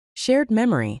Shared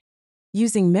memory,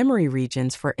 using memory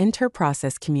regions for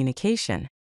inter-process communication.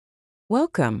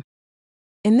 Welcome!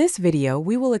 In this video,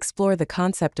 we will explore the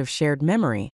concept of shared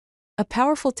memory, a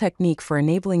powerful technique for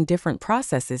enabling different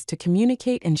processes to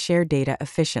communicate and share data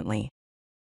efficiently.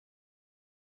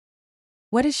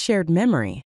 What is shared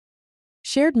memory?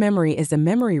 Shared memory is a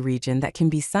memory region that can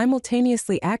be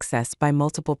simultaneously accessed by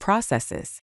multiple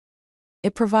processes.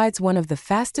 It provides one of the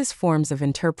fastest forms of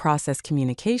inter-process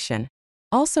communication,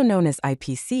 also known as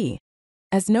IPC,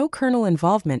 as no kernel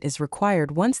involvement is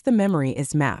required once the memory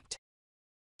is mapped.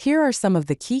 Here are some of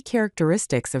the key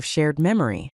characteristics of shared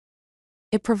memory.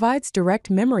 It provides direct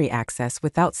memory access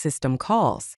without system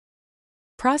calls.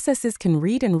 Processes can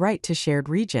read and write to shared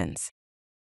regions.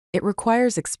 It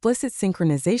requires explicit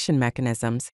synchronization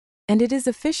mechanisms, and it is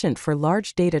efficient for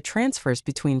large data transfers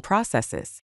between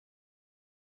processes.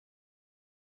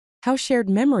 How shared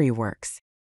memory works.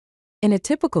 In a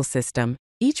typical system,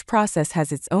 each process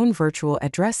has its own virtual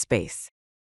address space.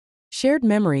 Shared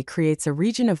memory creates a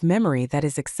region of memory that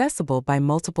is accessible by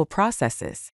multiple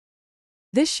processes.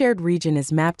 This shared region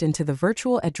is mapped into the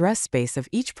virtual address space of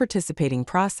each participating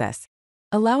process,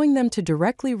 allowing them to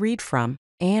directly read from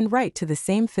and write to the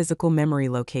same physical memory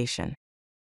location.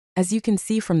 As you can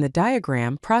see from the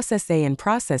diagram, Process A and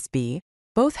Process B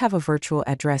both have a virtual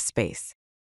address space.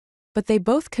 But they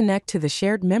both connect to the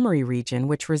shared memory region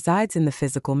which resides in the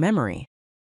physical memory.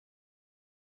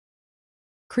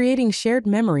 Creating shared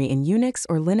memory in Unix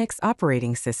or Linux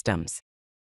operating systems.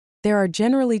 There are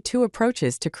generally two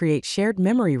approaches to create shared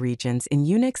memory regions in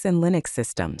Unix and Linux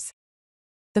systems.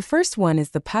 The first one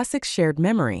is the POSIX shared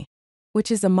memory, which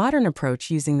is a modern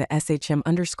approach using the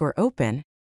shm_open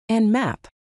and map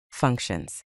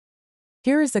functions.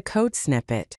 Here is a code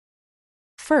snippet.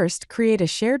 First, create a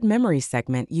shared memory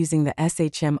segment using the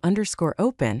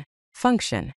shm_open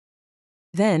function.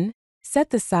 Then, set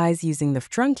the size using the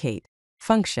truncate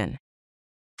function.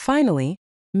 Finally,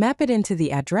 map it into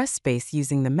the address space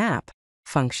using the map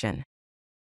function.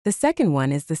 The second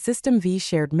one is the System V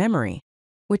shared memory,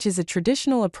 which is a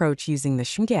traditional approach using the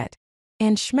shmget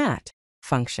and shmat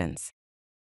functions.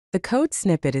 The code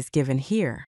snippet is given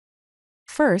here.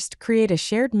 First, create a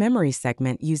shared memory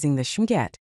segment using the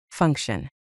shmget function.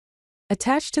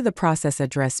 Attach to the process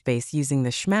address space using the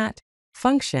shmat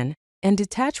function and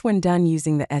detach when done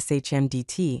using the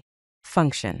shmdt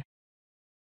function.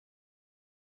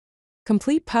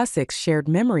 Complete POSIX shared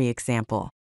memory example.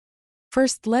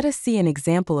 First, let us see an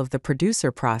example of the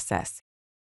producer process.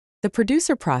 The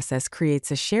producer process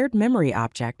creates a shared memory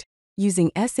object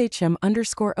using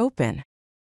shm_open.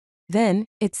 Then,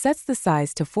 it sets the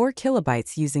size to 4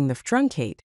 kilobytes using the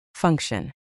truncate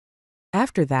function.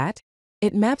 After that,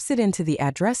 it maps it into the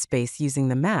address space using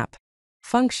the map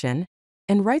function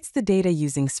and writes the data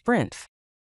using sprintf.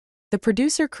 The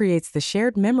producer creates the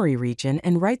shared memory region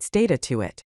and writes data to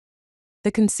it.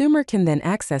 The consumer can then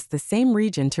access the same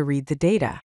region to read the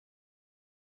data.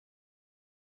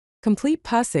 Complete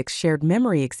POSIX shared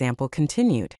memory example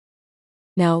continued.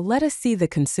 Now let us see the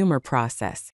consumer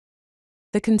process.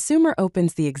 The consumer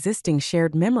opens the existing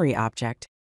shared memory object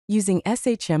using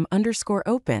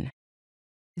shm_open.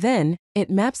 Then, it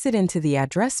maps it into the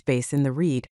address space in the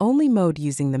read-only mode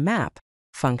using the map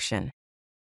function.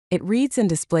 It reads and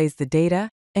displays the data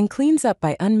and cleans up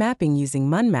by unmapping using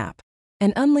munmap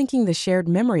and unlinking the shared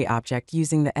memory object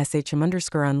using the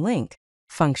shm_unlink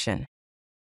function.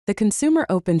 The consumer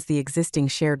opens the existing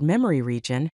shared memory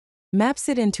region, maps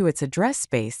it into its address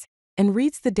space, and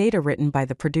reads the data written by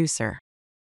the producer.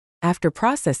 After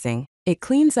processing, it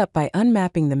cleans up by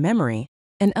unmapping the memory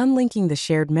and unlinking the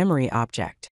shared memory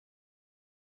object.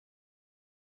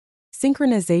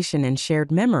 Synchronization and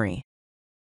shared memory.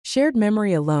 Shared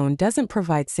memory alone doesn't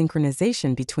provide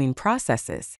synchronization between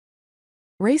processes.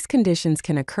 Race conditions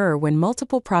can occur when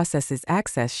multiple processes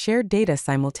access shared data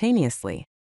simultaneously.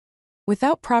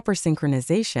 Without proper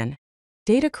synchronization,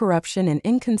 data corruption and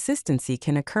inconsistency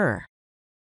can occur.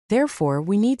 Therefore,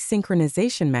 we need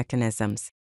synchronization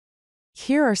mechanisms.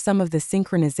 Here are some of the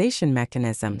synchronization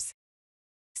mechanisms.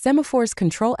 Semaphores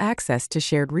control access to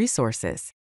shared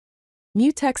resources.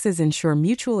 Mutexes ensure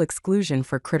mutual exclusion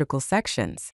for critical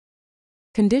sections.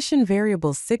 Condition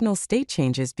variables signal state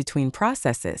changes between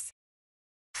processes.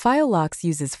 File locks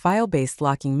uses file-based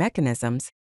locking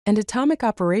mechanisms, and atomic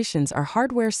operations are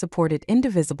hardware-supported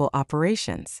indivisible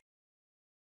operations.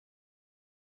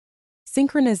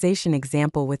 Synchronization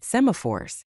example with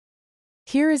semaphores.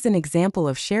 Here is an example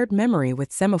of shared memory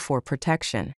with semaphore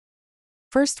protection.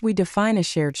 First, we define a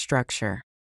shared structure.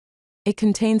 It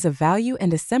contains a value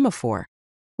and a semaphore,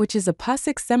 which is a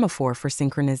POSIX semaphore for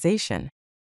synchronization.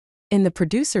 In the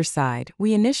producer side,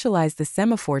 we initialize the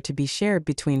semaphore to be shared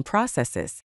between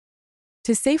processes.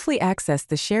 To safely access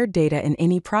the shared data in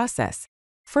any process,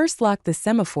 first lock the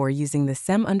semaphore using the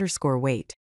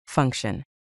sem_wait function.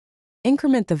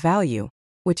 Increment the value,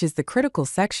 which is the critical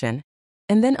section,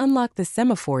 and then unlock the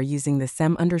semaphore using the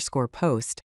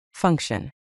sem_post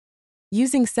function.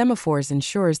 Using semaphores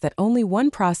ensures that only one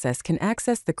process can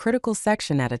access the critical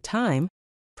section at a time,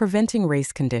 preventing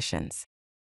race conditions.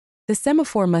 The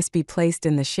semaphore must be placed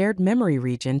in the shared memory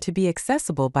region to be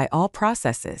accessible by all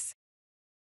processes.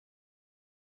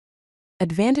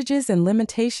 Advantages and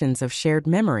limitations of shared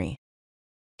memory.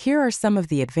 Here are some of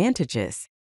the advantages.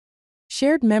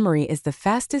 Shared memory is the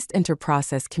fastest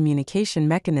inter-process communication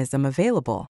mechanism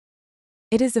available.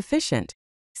 It is efficient,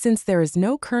 since there is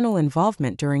no kernel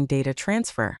involvement during data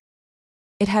transfer.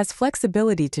 It has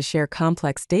flexibility to share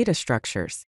complex data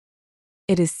structures.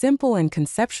 It is simple and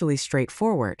conceptually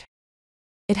straightforward.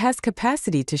 It has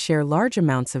capacity to share large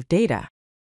amounts of data.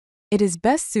 It is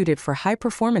best suited for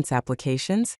high-performance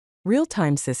applications,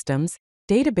 real-time systems,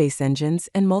 database engines,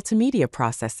 and multimedia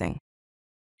processing.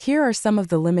 Here are some of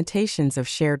the limitations of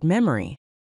shared memory.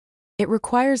 It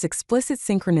requires explicit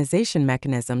synchronization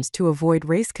mechanisms to avoid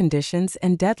race conditions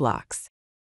and deadlocks.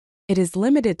 It is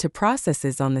limited to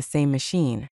processes on the same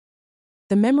machine.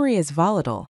 The memory is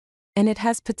volatile, and it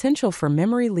has potential for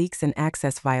memory leaks and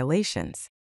access violations.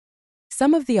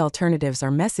 Some of the alternatives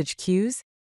are message queues,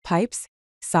 pipes,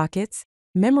 sockets,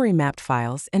 memory-mapped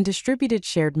files, and distributed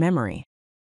shared memory.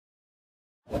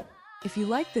 If you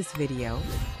like this video,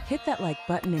 hit that like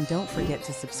button and don't forget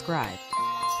to subscribe.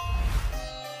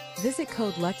 Visit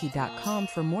codelucky.com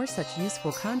for more such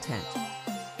useful content.